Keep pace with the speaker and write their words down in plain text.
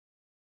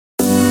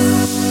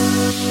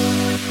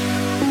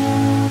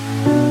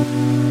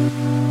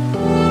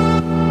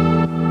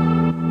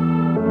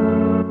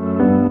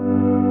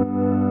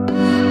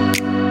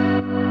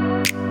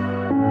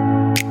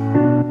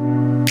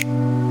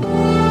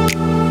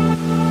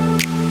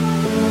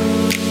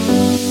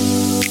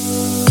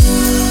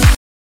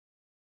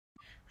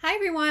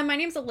everyone, my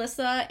name is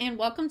Alyssa and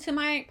welcome to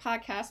my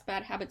podcast,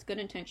 Bad Habits, Good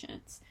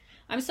Intentions.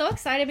 I'm so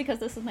excited because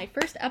this is my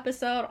first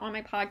episode on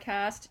my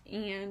podcast,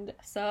 and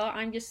so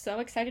I'm just so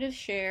excited to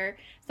share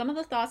some of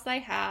the thoughts that I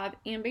have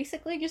and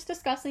basically just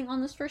discussing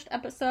on this first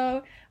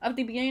episode of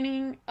the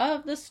beginning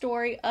of the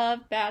story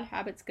of Bad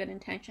Habits, Good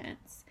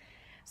Intentions.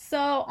 So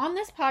on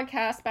this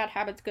podcast, Bad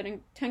Habits, Good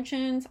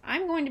Intentions,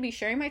 I'm going to be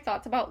sharing my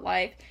thoughts about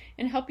life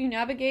and help you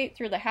navigate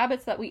through the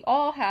habits that we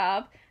all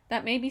have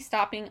that may be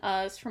stopping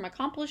us from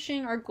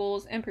accomplishing our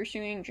goals and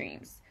pursuing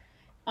dreams.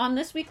 On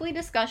this weekly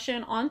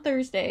discussion on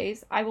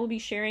Thursdays, I will be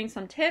sharing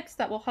some tips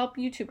that will help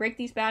you to break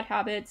these bad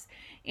habits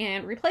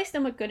and replace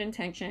them with good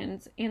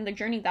intentions in the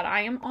journey that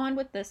I am on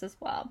with this as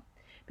well.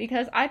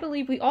 Because I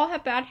believe we all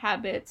have bad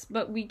habits,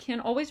 but we can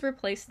always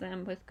replace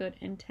them with good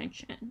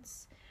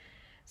intentions.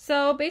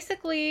 So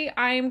basically,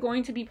 I am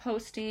going to be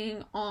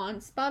posting on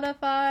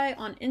Spotify,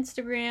 on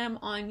Instagram,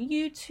 on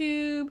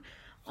YouTube,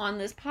 on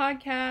this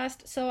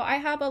podcast. So I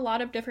have a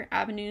lot of different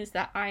avenues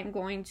that I'm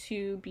going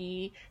to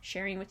be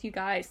sharing with you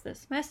guys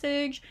this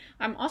message.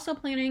 I'm also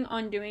planning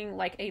on doing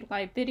like a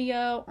live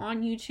video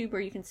on YouTube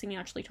where you can see me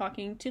actually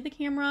talking to the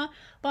camera.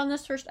 But on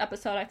this first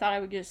episode, I thought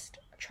I would just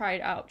try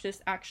it out,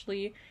 just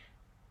actually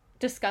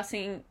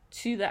discussing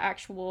to the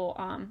actual,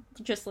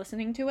 just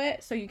listening to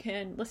it, so you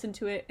can listen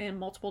to it in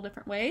multiple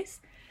different ways.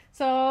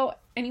 So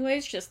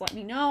anyways, just let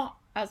me know.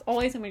 As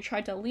always, I'm going to try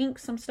to link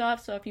some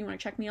stuff, so if you want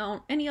to check me out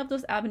on any of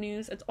those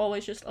avenues, it's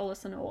always just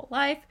Alyssa Noah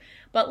Life.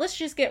 But let's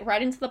just get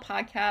right into the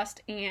podcast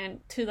and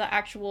to the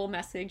actual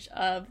message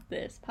of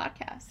this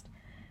podcast.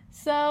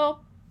 So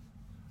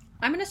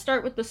I'm going to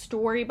start with the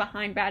story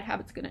behind Bad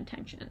Habits, Good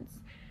Intentions.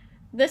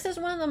 This is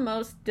one of the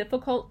most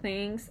difficult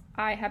things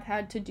I have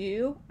had to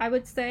do, I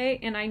would say,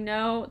 and I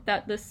know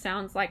that this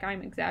sounds like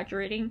I'm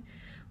exaggerating,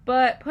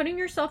 but putting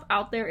yourself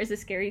out there is a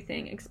scary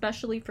thing,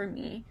 especially for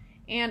me.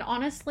 And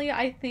honestly,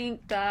 I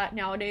think that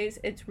nowadays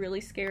it's really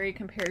scary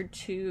compared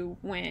to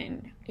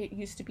when it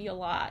used to be a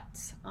lot.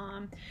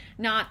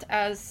 Not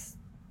as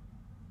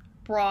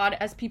broad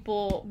as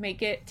people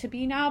make it to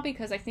be now,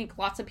 because I think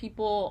lots of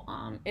people,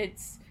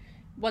 it's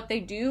what they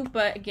do.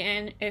 But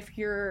again, if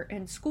you're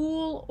in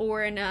school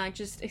or in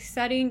just a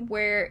setting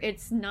where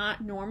it's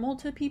not normal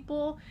to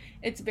people,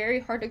 it's very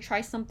hard to try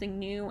something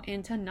new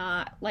and to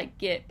not like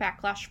get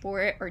backlash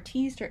for it or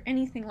teased or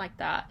anything like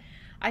that.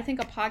 I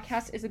think a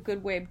podcast is a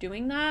good way of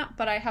doing that,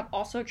 but I have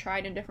also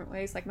tried in different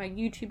ways, like my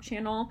YouTube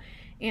channel,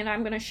 and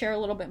I'm going to share a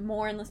little bit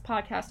more in this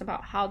podcast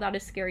about how that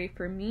is scary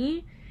for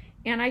me.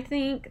 And I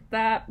think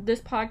that this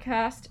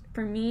podcast,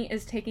 for me,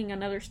 is taking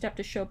another step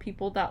to show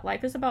people that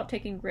life is about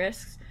taking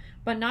risks,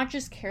 but not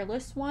just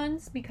careless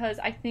ones, because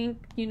I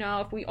think,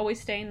 if we always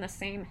stay in the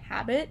same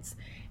habits,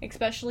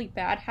 especially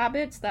bad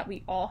habits that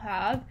we all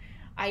have,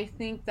 I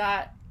think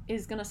that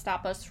is going to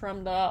stop us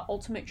from the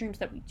ultimate dreams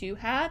that we do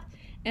have.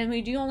 And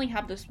we do only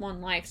have this one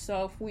life,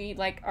 so if we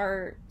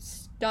are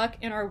stuck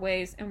in our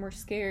ways and we're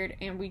scared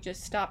and we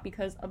just stop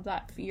because of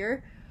that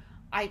fear,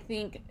 I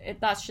think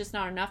that's just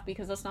not enough,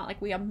 because it's not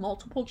like we have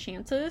multiple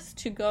chances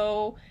to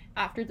go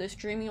after this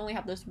dream. We only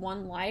have this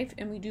one life,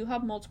 and we do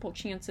have multiple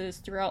chances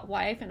throughout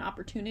life and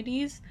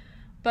opportunities,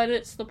 but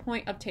it's the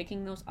point of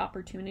taking those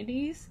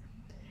opportunities.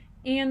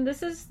 And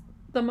this is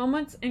the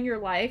moments in your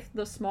life,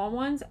 the small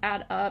ones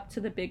add up to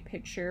the big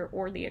picture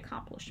or the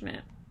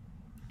accomplishment.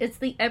 It's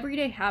the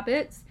everyday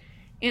habits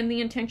and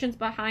the intentions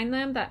behind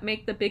them that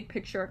make the big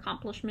picture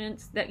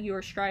accomplishments that you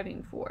are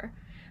striving for.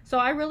 So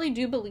I really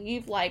do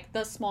believe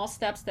the small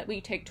steps that we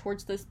take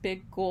towards this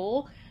big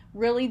goal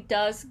really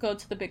does go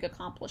to the big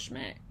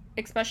accomplishment.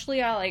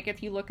 Especially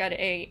if you look at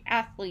a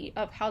athlete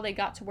of how they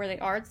got to where they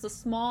are, it's the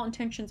small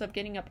intentions of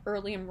getting up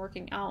early and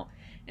working out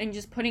and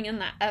just putting in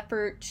that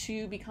effort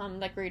to become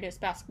the greatest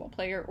basketball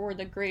player or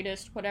the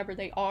greatest whatever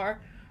they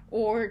are,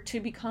 or to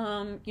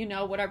become,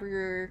 whatever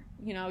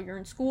you're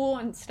in school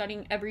and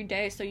studying every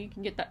day so you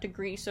can get that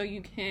degree, so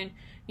you can,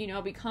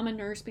 become a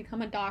nurse,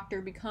 become a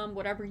doctor, become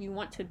whatever you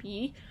want to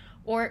be.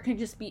 Or it can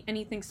just be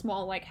anything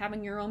small, like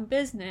having your own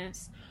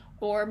business,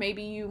 or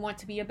maybe you want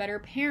to be a better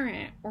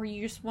parent, or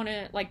you just want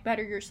to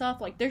better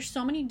yourself. There's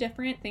so many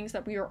different things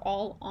that we are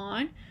all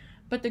on,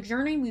 but the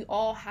journey we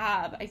all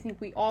have, I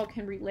think we all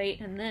can relate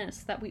in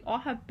this, that we all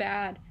have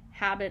bad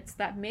habits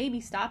that may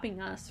be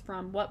stopping us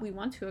from what we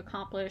want to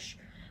accomplish.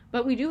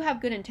 But we do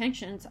have good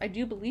intentions. I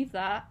do believe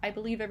that. I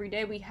believe every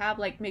day we have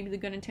maybe the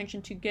good intention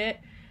to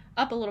get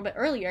up a little bit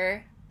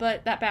earlier,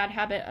 but that bad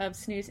habit of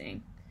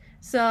snoozing.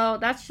 So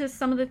that's just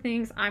some of the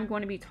things I'm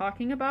going to be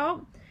talking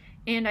about.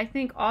 And I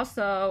think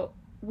also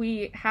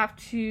we have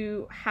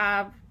to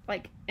have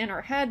in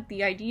our head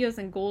the ideas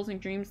and goals and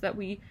dreams that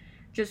we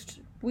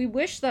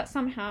wish that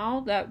somehow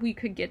that we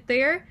could get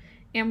there.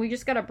 And we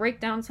just got to break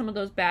down some of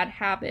those bad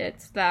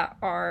habits that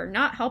are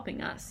not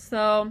helping us.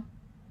 So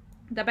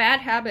the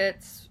bad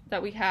habits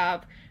that we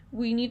have,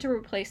 we need to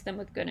replace them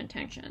with good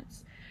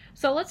intentions.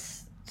 So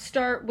let's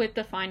start with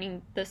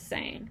defining the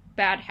saying,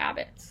 bad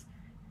habits.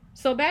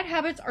 So bad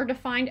habits are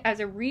defined as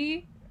a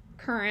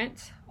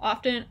recurrent,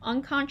 often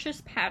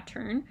unconscious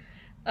pattern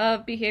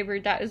of behavior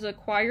that is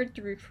acquired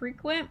through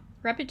frequent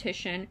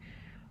repetition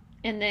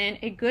And then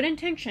a good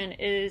intention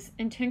is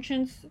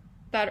intentions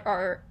that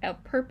are a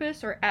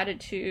purpose or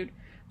attitude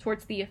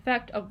towards the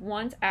effect of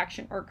one's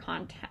action or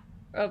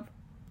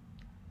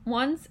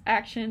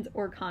actions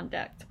or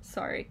conduct.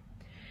 Sorry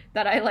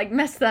that I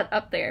messed that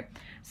up there.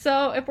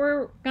 So if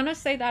we're gonna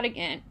say that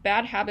again,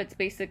 bad habits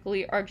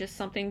basically are just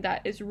something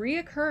that is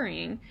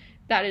reoccurring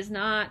that is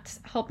not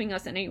helping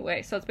us in any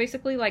way. So it's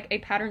basically like a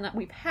pattern that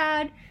we've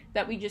had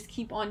that we just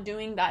keep on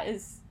doing that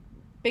is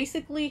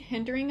basically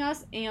hindering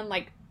us and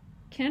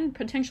can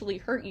potentially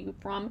hurt you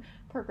from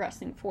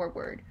progressing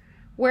forward.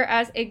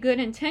 Whereas a good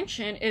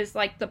intention is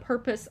the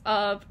purpose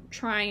of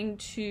trying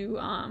to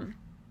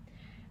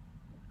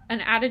an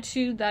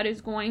attitude that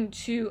is going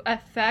to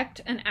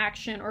affect an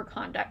action or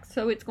conduct.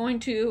 So it's going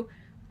to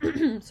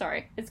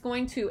it's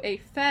going to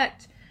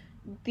affect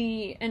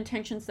the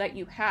intentions that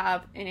you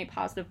have in a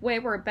positive way,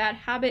 where a bad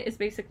habit is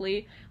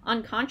basically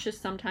unconscious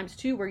sometimes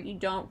too, where you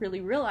don't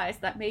really realize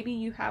that maybe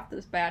you have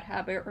this bad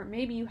habit or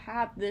maybe you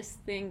have this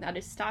thing that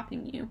is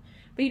stopping you,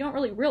 but you don't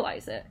really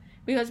realize it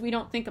because we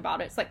don't think about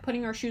it. It's like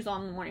putting our shoes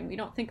on in the morning. We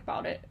don't think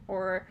about it.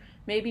 Or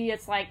maybe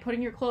it's like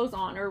putting your clothes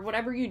on, or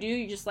whatever you do,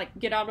 you just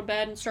get out of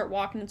bed and start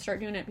walking and start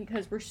doing it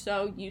because we're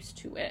so used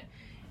to it.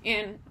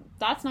 And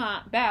that's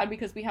not bad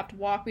because we have to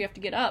walk, we have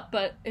to get up,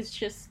 but it's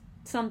just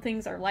some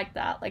things are like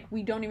that.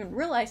 We don't even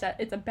realize that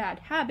it's a bad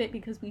habit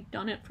because we've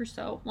done it for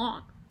so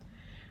long.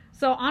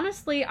 So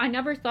honestly, I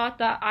never thought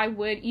that I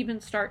would even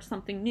start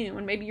something new.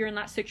 And maybe you're in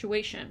that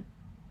situation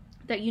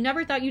that you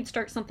never thought you'd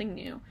start something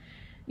new.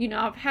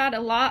 I've had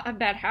a lot of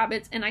bad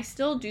habits, and I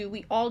still do.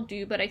 We all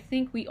do, but I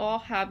think we all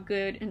have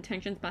good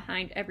intentions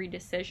behind every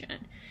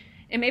decision.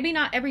 And maybe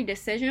not every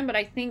decision, but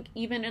I think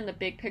even in the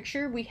big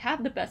picture, we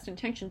have the best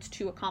intentions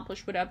to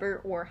accomplish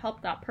whatever or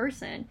help that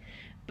person.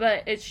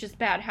 But it's just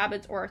bad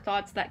habits or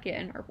thoughts that get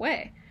in our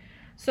way.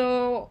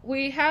 So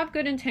we have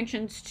good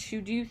intentions to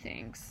do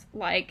things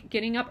like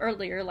getting up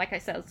earlier, like I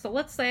said. So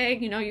let's say,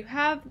 you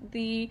have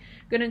the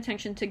good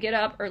intention to get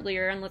up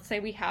earlier, and let's say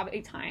we have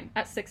a time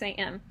at 6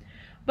 a.m.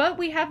 But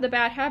we have the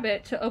bad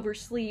habit to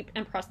oversleep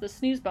and press the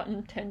snooze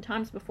button 10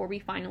 times before we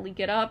finally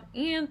get up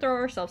and throw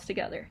ourselves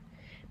together.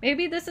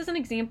 Maybe this is an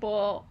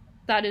example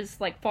that is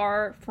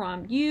far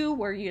from you,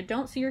 where you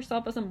don't see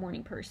yourself as a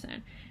morning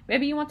person.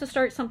 Maybe you want to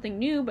start something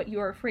new, but you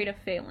are afraid of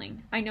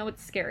failing. I know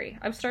it's scary.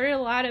 I've started a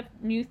lot of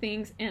new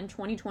things in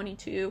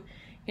 2022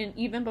 and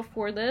even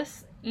before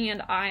this,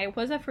 and I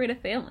was afraid of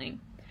failing.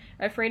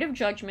 Afraid of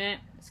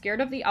judgment, scared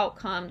of the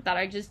outcome that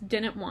I just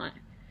didn't want.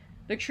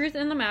 The truth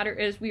in the matter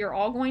is we are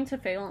all going to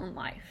fail in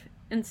life.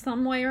 In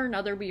some way or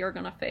another, we are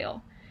going to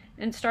fail.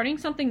 And starting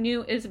something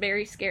new is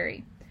very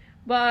scary.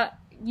 But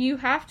you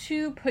have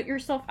to put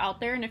yourself out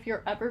there, and if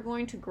you're ever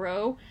going to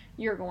grow,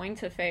 you're going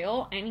to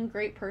fail. Any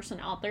great person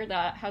out there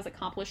that has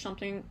accomplished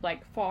something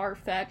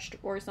far-fetched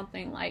or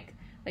something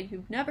that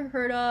you've never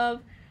heard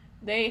of,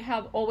 they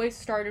have always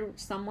started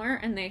somewhere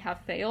and they have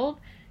failed.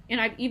 And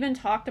I've even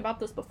talked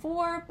about this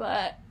before,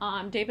 but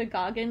David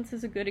Goggins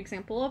is a good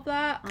example of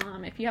that.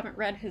 If you haven't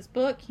read his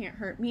book, Can't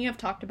Hurt Me, I've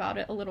talked about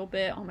it a little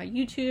bit on my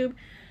YouTube.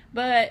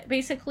 But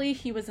basically,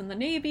 he was in the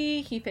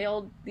Navy. He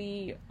failed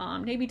the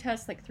Navy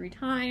test 3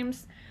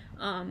 times.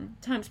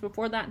 Times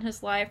before that in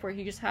his life, where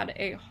he just had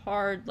a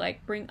hard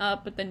bring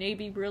up, but the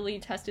Navy really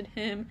tested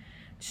him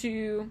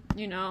to,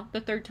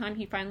 the 3rd time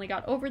he finally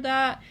got over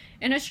that.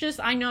 And it's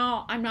just, I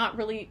know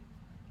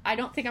I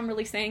don't think I'm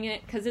really saying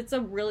it because it's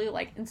a really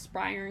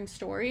inspiring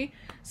story.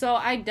 So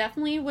I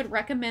definitely would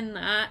recommend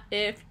that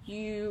if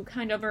you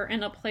kind of are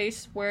in a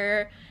place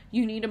where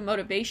you need a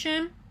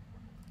motivation.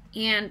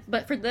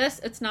 But for this,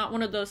 it's not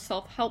one of those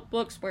self-help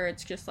books where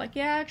it's just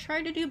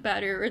try to do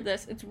better or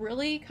this. It's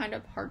really kind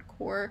of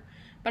hardcore.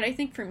 But I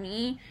think for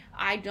me,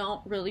 I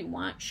don't really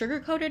want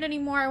sugar-coated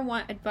anymore. I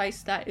want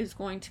advice that is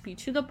going to be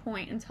to the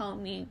point and tell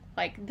me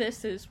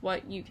this is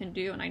what you can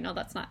do. And I know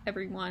that's not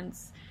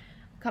everyone's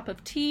cup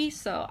of tea,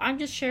 so I'm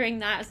just sharing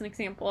that as an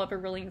example of a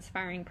really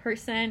inspiring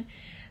person.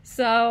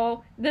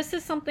 So this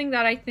is something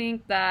that I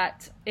think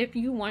that if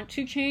you want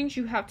to change,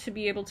 you have to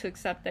be able to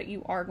accept that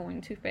you are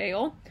going to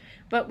fail.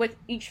 But with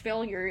each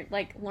failure,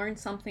 learn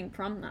something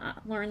from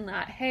that. Learn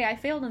that, hey, I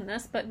failed in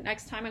this, but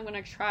next time I'm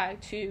going to try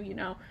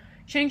to,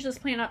 change this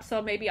plan up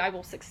so maybe I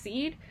will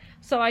succeed.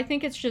 So I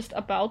think it's just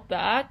about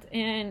that,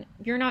 and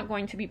you're not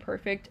going to be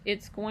perfect.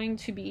 It's going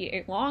to be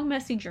a long,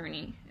 messy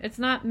journey. It's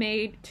not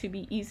made to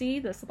be easy,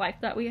 this life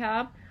that we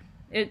have.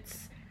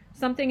 It's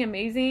something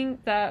amazing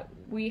that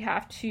we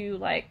have to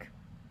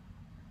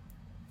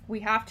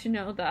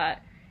know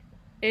that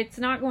it's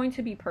not going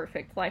to be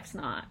perfect. Life's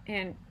not.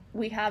 And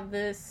we have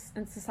this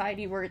in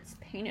society where it's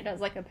painted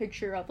as a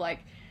picture of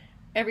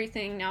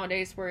everything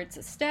nowadays where it's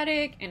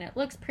aesthetic and it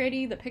looks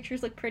pretty, the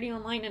pictures look pretty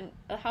online and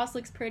the house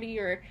looks pretty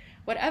or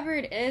whatever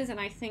it is. And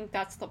I think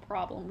that's the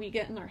problem. We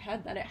get in our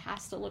head that it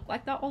has to look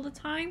like that all the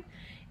time,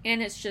 and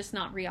it's just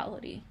not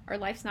reality. Our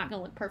life's not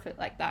gonna look perfect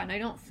like that. And I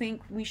don't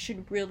think we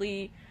should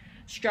really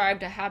strive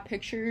to have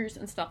pictures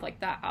and stuff like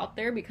that out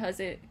there because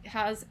it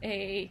has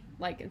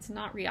it's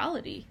not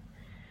reality.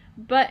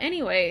 But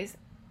anyways,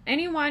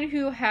 anyone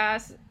who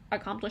has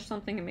accomplished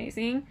something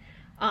amazing,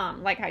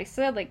 Like I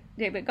said, like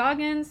David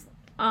Goggins,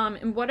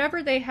 and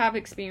whatever they have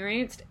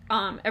experienced,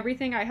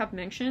 everything I have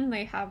mentioned,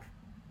 they have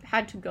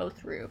had to go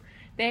through.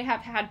 They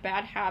have had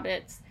bad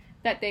habits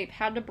that they've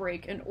had to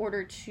break in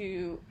order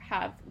to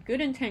have good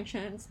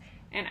intentions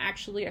and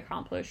actually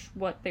accomplish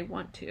what they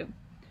want to.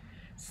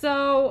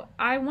 So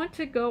I want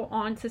to go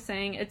on to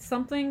saying it's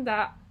something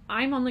that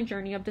I'm on the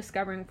journey of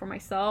discovering for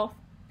myself.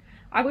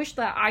 I wish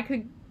that I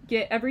could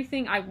get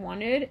everything I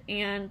wanted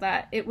and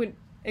that it would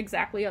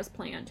exactly as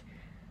planned.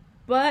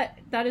 But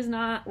that is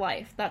not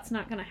life. That's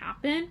not going to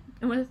happen.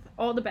 And with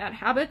all the bad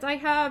habits I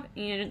have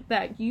and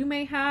that you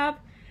may have,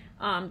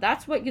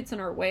 that's what gets in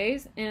our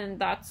ways. And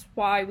that's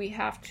why we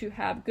have to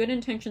have good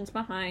intentions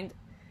behind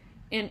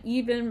and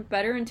even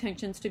better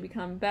intentions to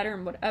become better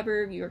in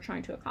whatever you're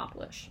trying to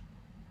accomplish.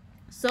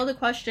 So the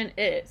question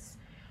is,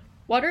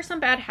 what are some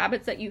bad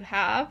habits that you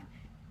have?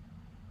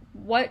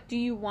 What do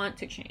you want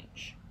to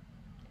change?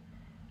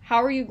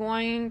 How are you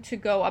going to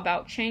go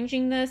about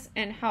changing this,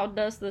 and how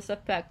does this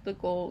affect the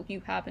goal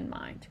you have in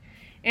mind?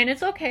 And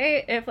it's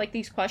okay if, like,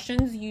 these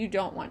questions you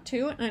don't want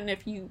to, and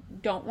if you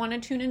don't want to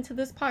tune into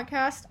this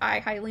podcast, I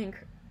highly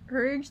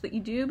encourage that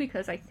you do,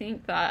 because I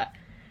think that,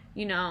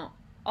 you know,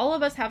 all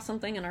of us have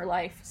something in our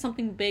life,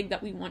 something big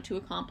that we want to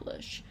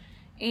accomplish.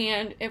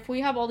 And if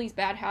we have all these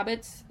bad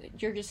habits,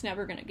 you're just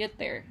never going to get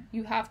there.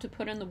 You have to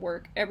put in the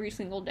work every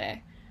single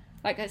day.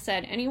 Like I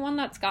said, anyone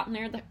that's gotten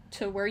there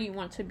to where you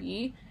want to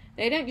be,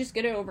 they didn't just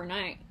get it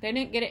overnight. They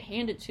didn't get it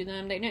handed to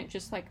them. They didn't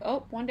just like,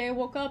 oh, one day I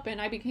woke up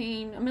and I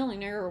became a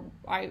millionaire, or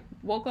I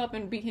woke up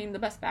and became the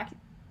best basketball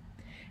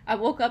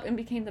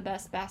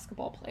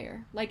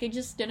player. Like, it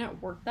just didn't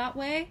work that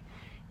way.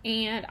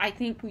 And I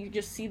think we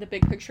just see the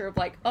big picture of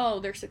like, oh,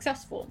 they're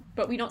successful,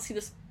 but we don't see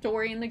the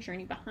story and the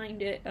journey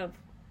behind it of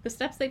the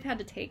steps they've had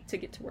to take to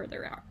get to where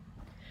they're at.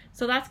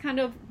 So that's kind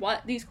of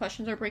what these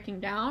questions are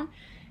breaking down.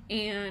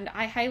 And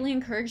I highly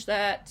encourage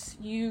that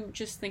you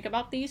just think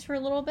about these for a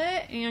little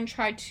bit and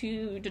try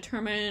to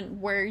determine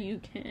where you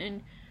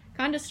can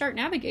kind of start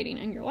navigating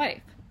in your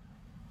life.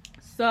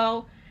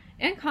 So,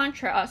 in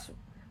contrast,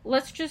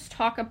 let's just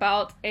talk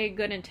about a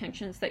good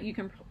intentions that you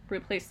can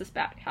replace this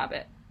bad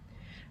habit.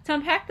 To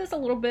unpack this a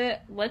little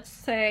bit, let's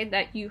say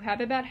that you have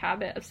a bad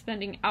habit of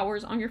spending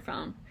hours on your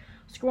phone,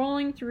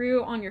 scrolling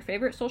through on your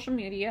favorite social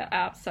media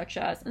apps such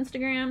as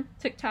Instagram,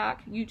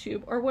 TikTok,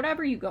 YouTube, or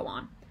whatever you go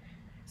on.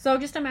 So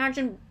just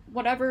imagine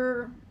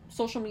whatever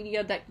social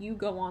media that you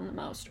go on the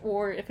most,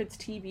 or if it's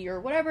TV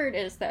or whatever it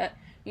is that,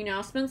 you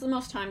know, spends the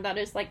most time, that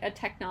is like a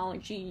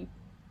technology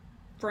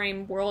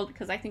frame world,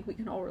 because I think we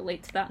can all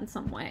relate to that in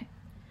some way.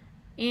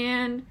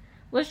 And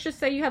let's just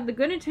say you have the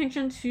good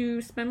intention to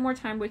spend more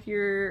time with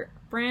your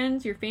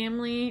friends, your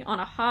family, on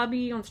a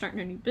hobby, on starting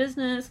a new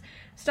business,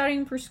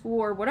 studying for school,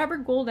 or whatever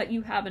goal that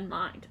you have in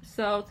mind.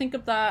 So think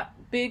of that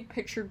big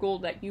picture goal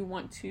that you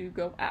want to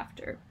go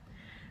after.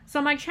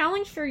 So my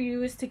challenge for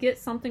you is to get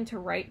something to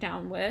write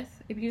down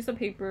with, a piece of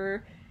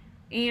paper,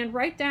 and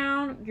write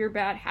down your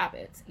bad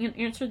habits and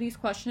answer these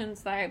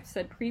questions that I've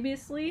said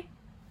previously,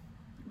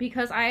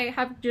 because I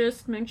have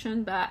just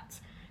mentioned that,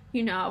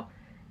 you know,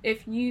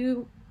 if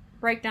you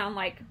write down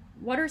like,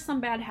 what are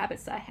some bad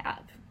habits that I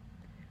have?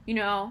 You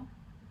know,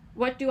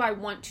 what do I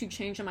want to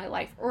change in my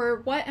life?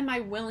 Or what am I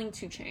willing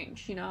to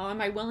change? You know,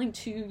 am I willing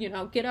to, you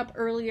know, get up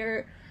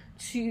earlier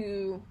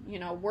to, you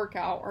know, work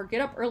out, or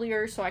get up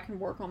earlier so I can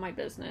work on my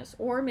business?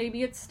 Or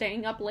maybe it's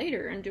staying up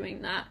later and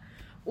doing that.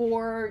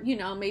 Or, you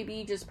know,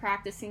 maybe just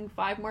practicing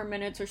 5 more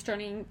minutes or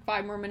studying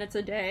 5 more minutes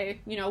a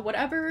day. You know,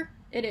 whatever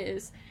it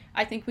is.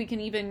 I think we can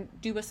even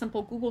do a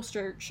simple Google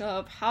search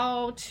of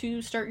how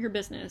to start your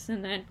business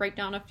and then write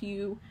down a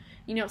few,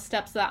 you know,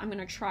 steps that I'm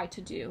going to try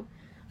to do.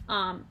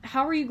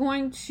 How are you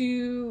going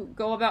to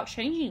go about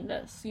changing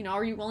this? You know,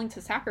 are you willing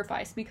to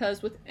sacrifice?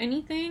 Because with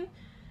anything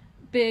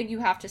big, you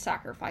have to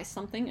sacrifice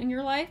something in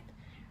your life.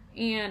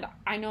 And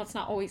I know it's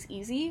not always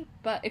easy,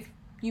 but if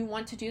you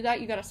want to do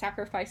that, you got to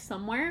sacrifice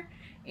somewhere.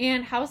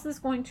 And how is this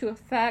going to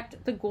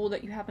affect the goal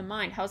that you have in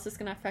mind? How is this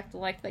going to affect the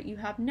life that you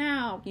have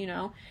now? You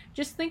know,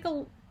 just think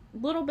a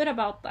little bit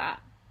about that.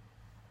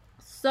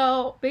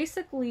 So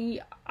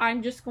basically,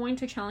 I'm just going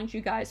to challenge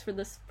you guys for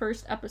this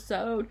first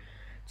episode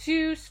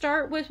to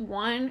start with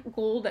one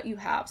goal that you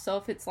have. So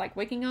if it's like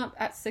waking up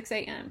at 6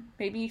 a.m.,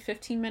 maybe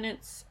 15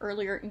 minutes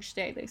earlier each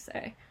day, they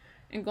say,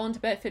 and going to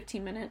bed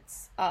 15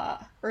 minutes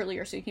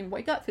earlier so you can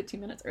wake up 15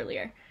 minutes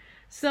earlier.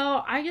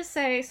 So I just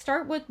say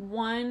start with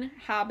one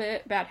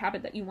bad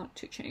habit that you want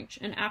to change.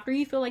 And after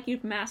you feel like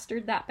you've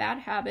mastered that bad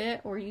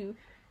habit, or you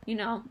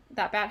know,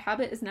 that bad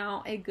habit is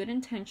now a good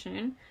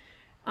intention,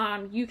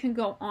 you can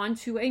go on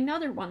to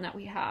another one that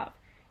we have.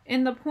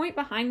 And the point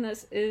behind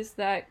this is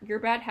that your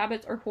bad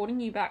habits are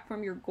holding you back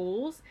from your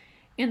goals,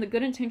 and the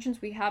good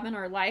intentions we have in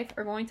our life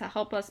are going to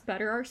help us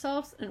better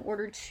ourselves in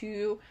order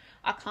to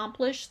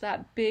accomplish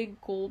that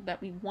big goal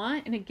that we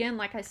want. And again,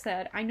 like I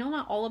said, I know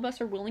not all of us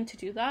are willing to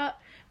do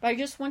that, but I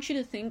just want you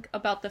to think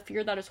about the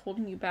fear that is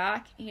holding you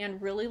back,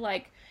 and really,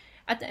 like,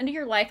 at the end of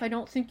your life, I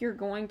don't think you're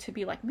going to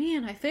be like,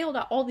 man, I failed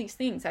at all these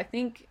things. I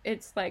think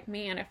it's like,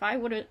 man, if I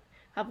would have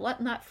have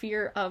let that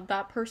fear of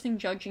that person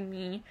judging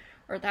me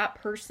or that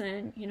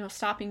person,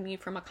 stopping me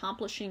from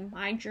accomplishing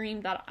my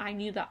dream that I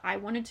knew that I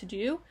wanted to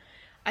do,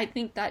 I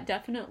think that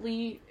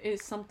definitely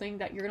is something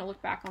that you're going to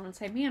look back on and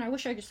say, man, I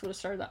wish I just would have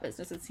started that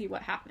business and see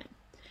what happened.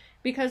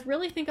 Because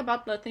really think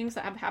about the things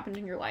that have happened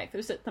in your life.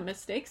 Is it the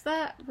mistakes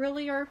that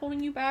really are holding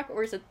you back?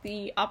 Or is it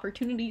the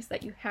opportunities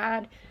that you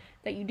had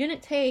that you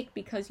didn't take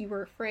because you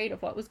were afraid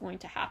of what was going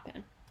to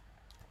happen?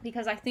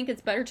 Because I think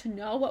it's better to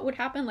know what would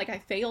happen. Like, I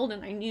failed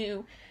and I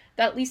knew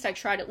that at least I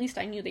tried, at least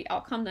I knew the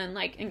outcome, than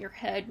like in your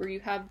head where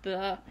you have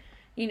the,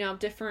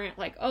 different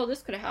like, oh,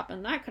 this could have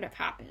happened, that could have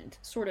happened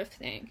sort of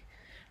thing.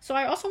 So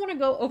I also want to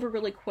go over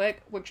really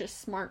quick, which is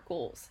SMART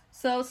goals.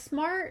 So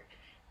SMART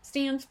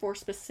stands for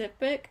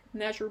specific,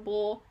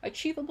 measurable,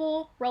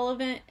 achievable,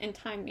 relevant, and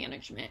time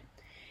management.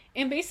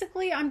 And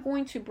basically, I'm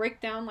going to break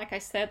down, like I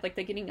said, like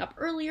the getting up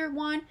earlier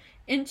one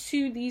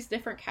into these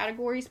different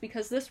categories,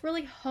 because this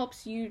really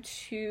helps you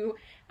to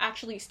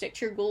actually stick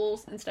to your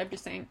goals instead of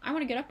just saying, I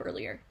want to get up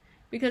earlier.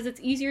 Because it's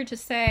easier to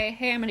say,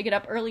 hey, I'm going to get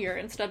up earlier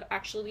instead of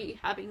actually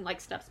having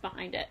like steps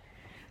behind it.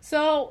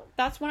 So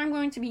that's what I'm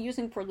going to be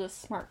using for this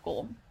SMART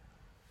goal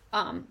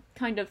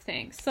kind of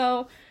thing.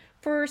 So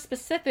for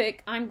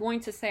specific, I'm going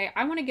to say,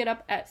 I want to get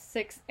up at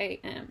 6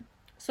 a.m.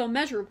 So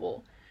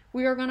measurable.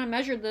 We are going to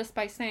measure this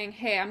by saying,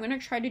 hey, I'm going to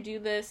try to do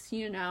this,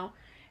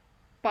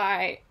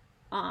 by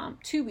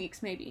 2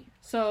 weeks maybe.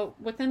 So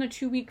within a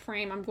 2-week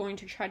frame, I'm going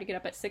to try to get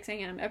up at 6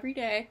 a.m. every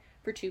day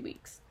for 2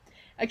 weeks.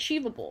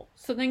 Achievable.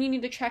 So then you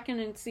need to check in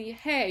and see,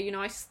 hey,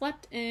 I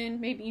slept in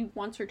maybe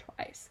once or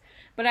twice,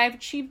 but I've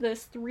achieved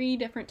this 3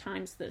 different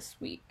times this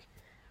week.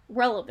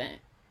 Relevant.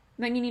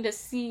 Then you need to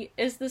see,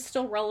 is this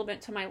still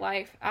relevant to my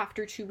life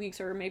after 2 weeks,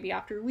 or maybe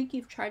after a week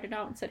you've tried it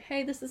out and said,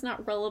 hey, this is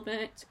not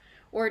relevant,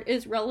 or it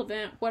is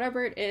relevant,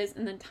 whatever it is.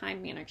 And then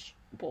time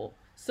manageable.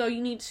 So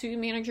you need to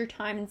manage your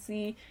time and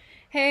see,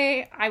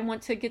 hey, I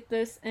want to get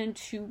this in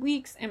 2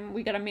 weeks, and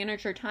we got to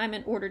manage our time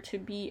in order to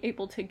be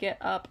able to get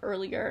up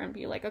earlier and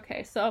be like,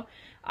 okay, so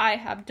I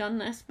have done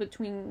this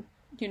between,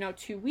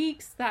 2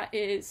 weeks. That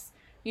is,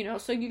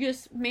 so you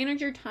just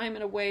manage your time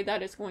in a way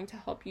that is going to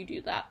help you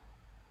do that.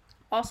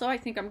 Also, I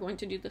think I'm going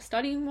to do the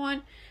studying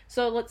one.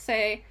 So let's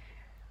say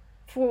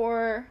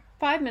for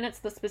 5 minutes,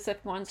 the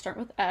specific one, start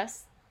with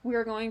S, we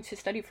are going to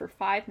study for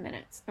 5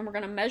 minutes. And we're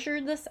going to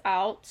measure this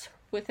out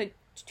with a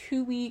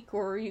 2-week,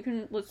 or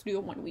let's do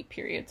a 1-week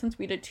period since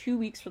we did 2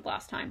 weeks for the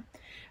last time.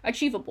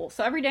 Achievable.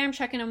 So every day I'm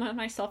checking in with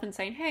myself and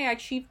saying, hey, I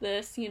achieved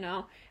this,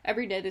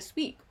 every day this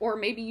week. Or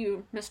maybe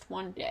you missed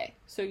one day,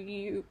 so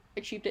you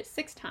achieved it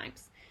 6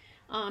 times.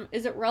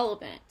 Is it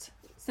relevant?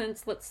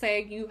 Since let's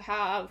say you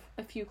have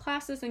a few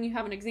classes and you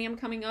have an exam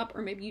coming up,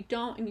 or maybe you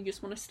don't and you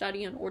just want to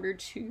study in order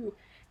to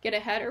get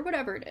ahead or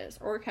whatever it is,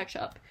 or catch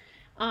up.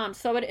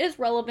 So it is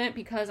relevant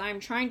because I'm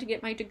trying to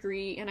get my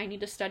degree and I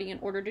need to study in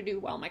order to do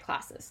well in my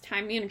classes.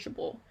 Time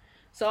manageable.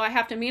 So I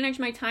have to manage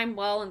my time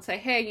well and say,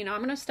 hey, I'm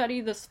going to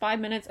study this 5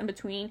 minutes in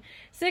between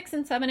 6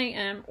 and 7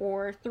 a.m.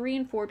 or 3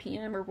 and 4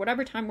 p.m. or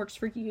whatever time works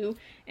for you.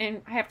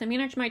 And I have to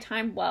manage my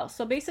time well.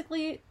 So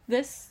basically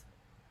this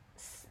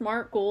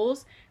SMART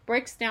goals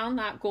breaks down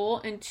that goal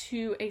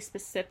into a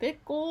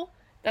specific goal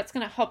that's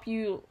going to help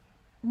you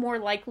more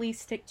likely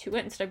stick to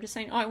it instead of just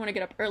saying, oh, I want to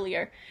get up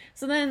earlier.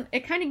 So then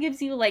it kind of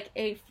gives you like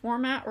a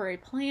format or a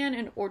plan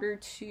in order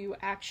to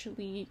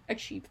actually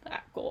achieve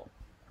that goal.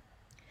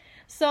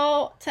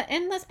 So to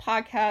end this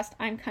podcast,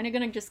 I'm kind of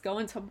going to just go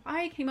into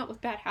why I came up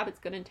with Bad Habits,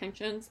 Good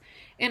Intentions.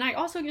 And I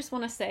also just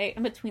want to say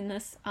in between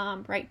this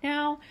right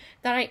now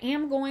that I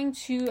am going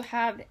to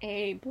have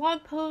a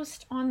blog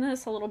post on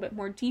this a little bit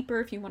more deeper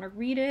if you want to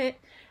read it.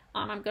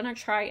 I'm going to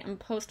try and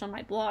post on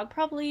my blog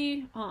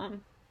probably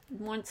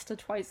once to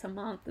twice a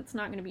month. It's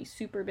not going to be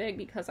super big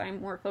because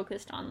I'm more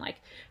focused on like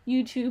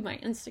YouTube, my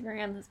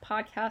Instagram, this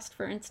podcast,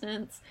 for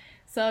instance.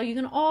 So you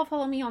can all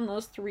follow me on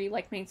those 3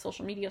 like main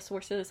social media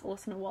sources,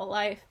 Listen to Well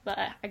Life, but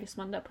I just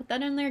wanted to put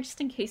that in there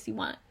just in case you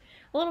want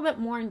a little bit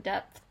more in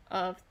depth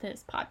of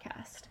this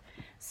podcast.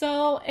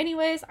 So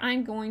anyways,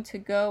 I'm going to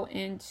go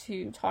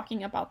into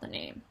talking about the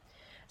name.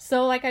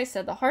 So like I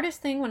said, the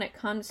hardest thing when it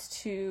comes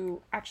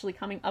to actually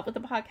coming up with a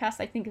podcast,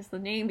 I think, is the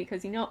name,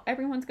 because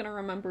everyone's going to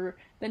remember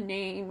the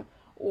name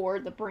or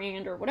the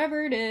brand or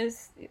whatever it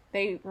is.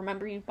 They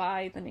remember you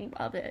by the name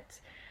of it.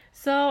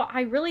 So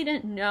I really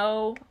didn't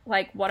know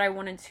like what I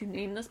wanted to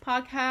name this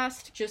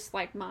podcast, just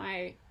like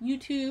my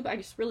YouTube. I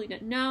just really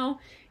didn't know.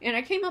 And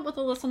I came up with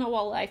a Listen to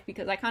Well Life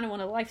because I kind of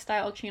want a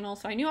lifestyle channel.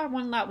 So I knew I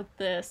wanted that with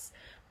this,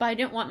 but I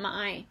didn't want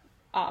my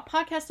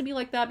podcast to be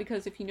like that,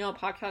 because if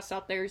podcasts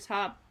out there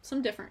have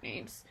some different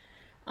names.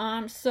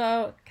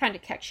 So kind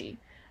of catchy.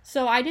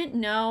 So I didn't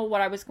know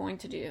what I was going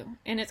to do.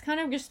 And it's kind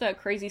of just a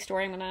crazy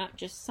story. I'm going to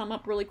just sum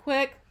up really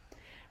quick.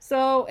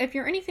 So if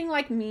you're anything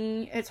like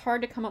me, it's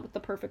hard to come up with the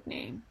perfect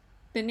name.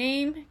 The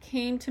name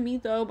came to me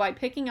though by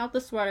picking out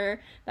the sweater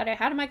that I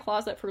had in my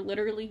closet for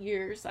literally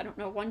years. I don't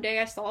know, one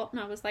day I saw it and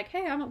I was like,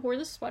 hey, I haven't worn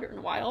this sweater in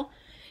a while.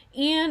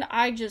 And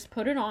I just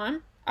put it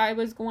on. I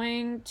was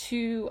going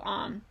to,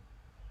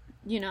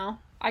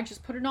 I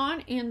just put it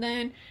on, and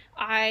then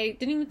I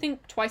didn't even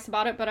think twice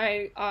about it, but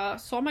I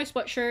saw my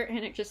sweatshirt and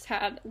it just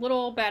had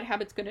little bad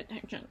habits, good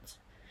intentions.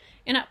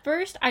 And at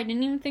first, I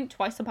didn't even think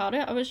twice about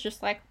it. I was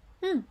just like,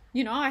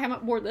 I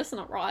haven't worn this in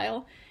a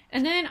while.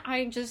 And then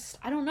I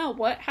don't know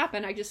what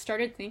happened. I just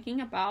started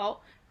thinking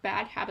about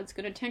bad habits,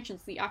 good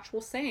intentions, the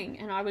actual saying.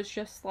 And I was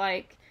just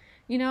like,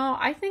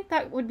 I think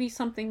that would be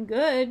something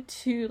good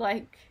to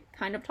like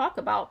kind of talk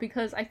about,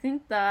 because I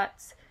think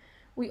that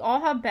we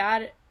all have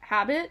bad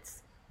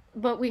habits,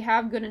 but we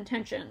have good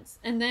intentions.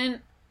 And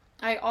then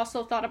I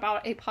also thought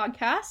about a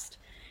podcast.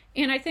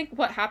 And I think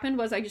what happened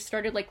was I just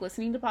started like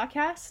listening to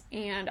podcasts,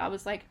 and I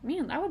was like,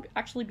 man, that would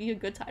actually be a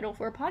good title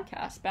for a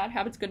podcast, Bad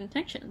Habits, Good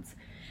Intentions.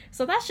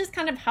 So that's just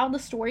kind of how the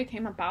story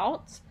came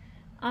about.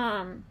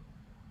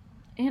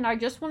 And I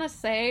just want to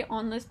say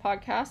on this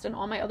podcast and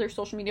all my other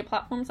social media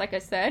platforms, like I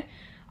said,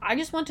 I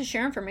just want to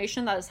share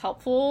information that is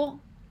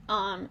helpful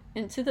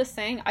into this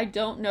saying. I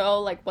don't know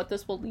like what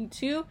this will lead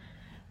to,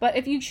 but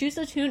if you choose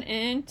to tune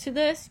in to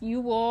this,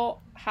 you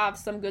will have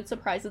some good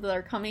surprises that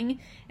are coming,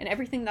 and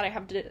everything that I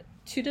have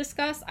to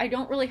discuss. I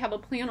don't really have a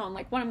plan on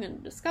like what I'm going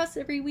to discuss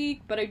every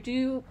week, but I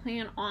do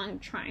plan on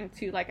trying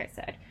to, like I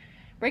said,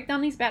 break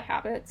down these bad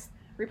habits,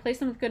 replace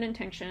them with good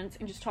intentions,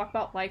 and just talk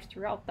about life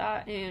throughout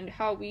that and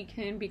how we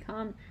can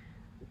become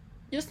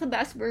just the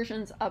best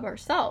versions of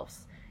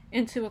ourselves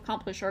and to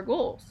accomplish our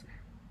goals.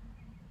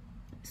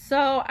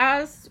 So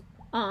as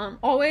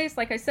always,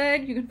 like I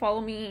said, you can follow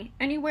me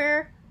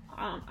anywhere.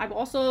 I've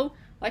also,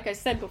 like I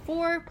said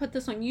before, put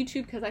this on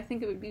YouTube because I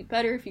think it would be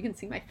better if you can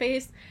see my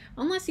face,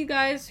 unless you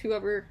guys,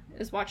 whoever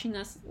is watching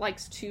this,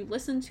 likes to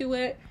listen to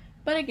it.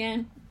 But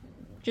again,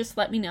 just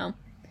let me know.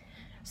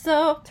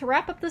 So to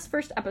wrap up this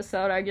first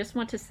episode, I just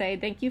want to say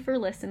thank you for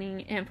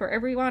listening and for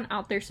everyone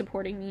out there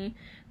supporting me.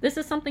 This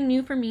is something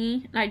new for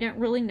me, and I didn't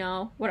really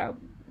know what I'm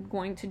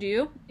going to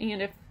do.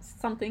 And if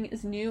something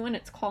is new and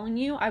it's calling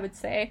you, I would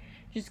say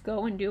just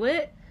go and do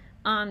it.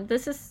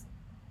 This is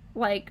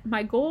like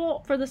my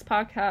goal for this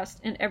podcast,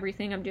 and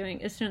everything I'm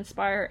doing is to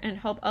inspire and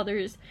help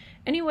others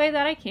any way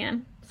that I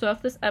can. So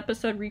if this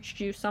episode reached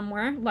you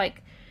somewhere,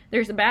 like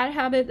there's a bad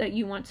habit that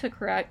you want to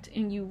correct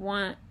and you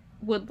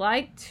would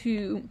like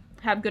to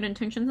have good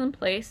intentions in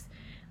place,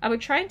 I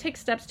would try and take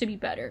steps to be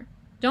better.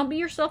 Don't beat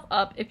yourself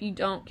up if you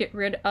don't get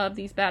rid of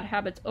these bad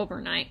habits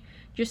overnight.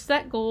 Just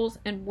set goals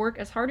and work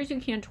as hard as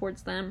you can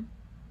towards them.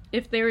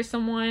 If there is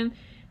someone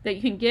that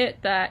you can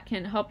get that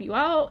can help you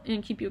out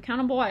and keep you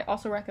accountable, I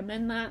also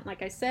recommend that.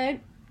 Like I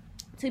said,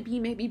 to be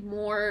maybe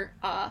more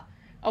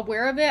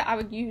aware of it, I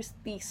would use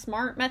the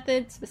SMART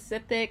method: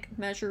 specific,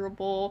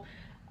 measurable,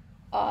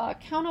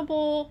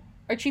 accountable,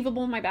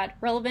 achievable,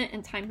 relevant,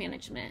 and time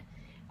management.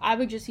 I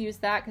would just use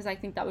that because I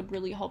think that would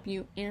really help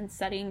you in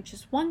setting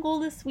just one goal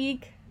this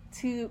week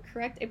to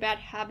correct a bad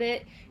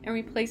habit and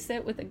replace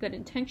it with a good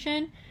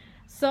intention.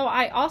 So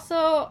I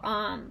also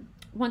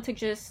want to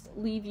just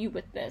leave you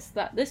with this,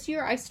 that this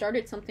year I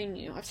started something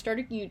new. I've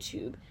started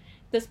YouTube,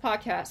 this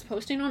podcast,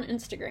 posting on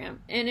Instagram,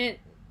 and it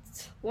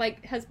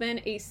like has been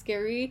a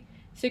scary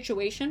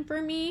situation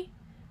for me,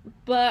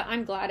 but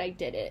I'm glad I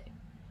did it.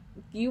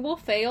 You will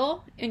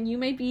fail and you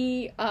may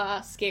be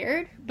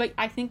scared, but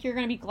I think you're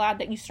going to be glad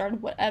that you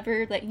started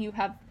whatever that you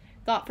have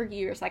thought for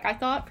years. Like I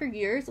thought for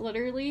years,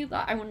 literally,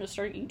 that I wanted to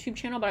start a YouTube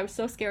channel, but I was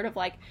so scared of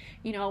like,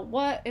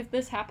 what if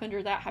this happened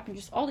or that happened,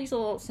 just all these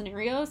little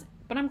scenarios.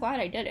 But I'm glad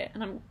I did it,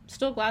 and I'm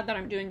still glad that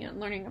I'm doing it and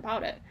learning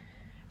about it.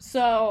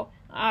 So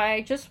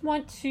I just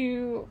want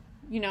to,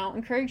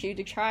 encourage you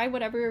to try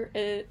whatever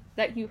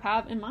that you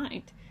have in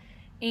mind.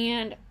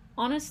 And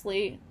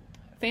honestly,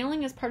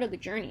 failing is part of the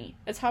journey.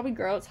 It's how we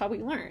grow, it's how we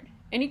learn.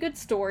 Any good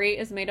story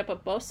is made up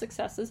of both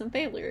successes and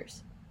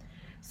failures.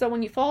 So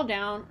when you fall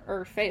down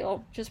or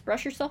fail, just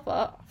brush yourself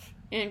off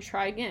and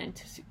try again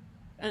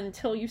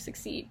until you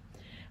succeed.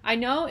 I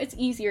know it's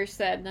easier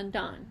said than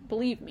done,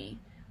 believe me.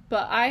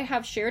 But I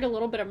have shared a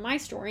little bit of my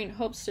story in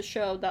hopes to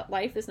show that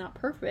life is not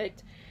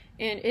perfect,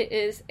 and it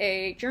is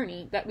a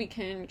journey that we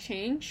can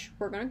change.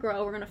 We're going to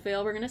grow, we're going to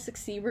fail, we're going to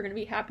succeed, we're going to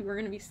be happy, we're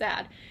going to be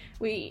sad.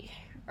 We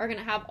are going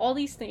to have all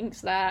these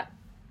things that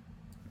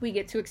we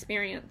get to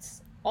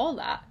experience, all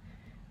that.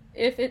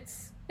 If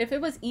it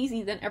was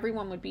easy, then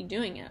everyone would be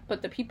doing it.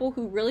 But the people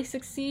who really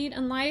succeed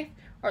in life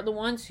are the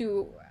ones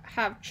who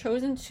have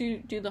chosen to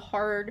do the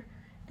hard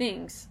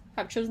things,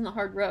 have chosen the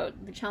hard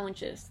road, the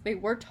challenges. They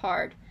worked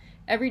hard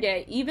every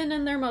day, even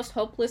in their most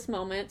hopeless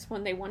moments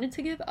when they wanted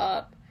to give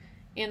up,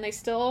 and they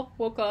still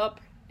woke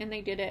up and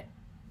they did it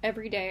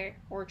every day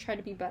or tried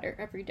to be better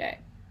every day.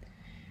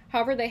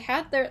 However, they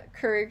had the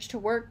courage to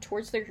work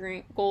towards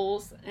their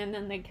goals, and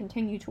then they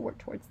continue to work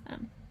towards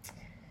them.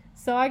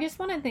 So I just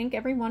want to thank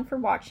everyone for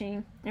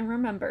watching, and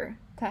remember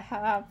to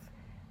have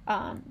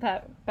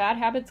that bad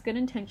habits, good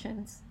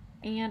intentions.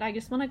 And I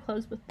just want to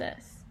close with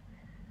this.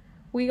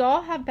 We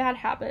all have bad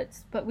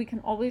habits, but we can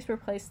always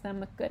replace them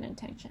with good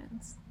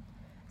intentions.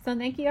 So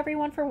thank you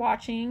everyone for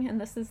watching, and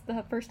this is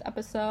the first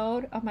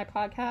episode of my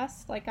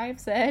podcast. Like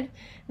I've said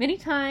many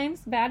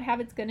times, bad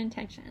habits, good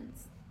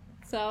intentions.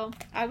 So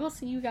I will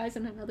see you guys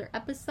in another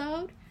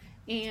episode,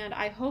 And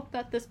I hope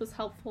that this was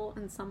helpful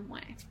in some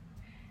way.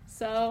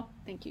 So,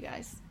 thank you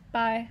guys.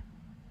 Bye.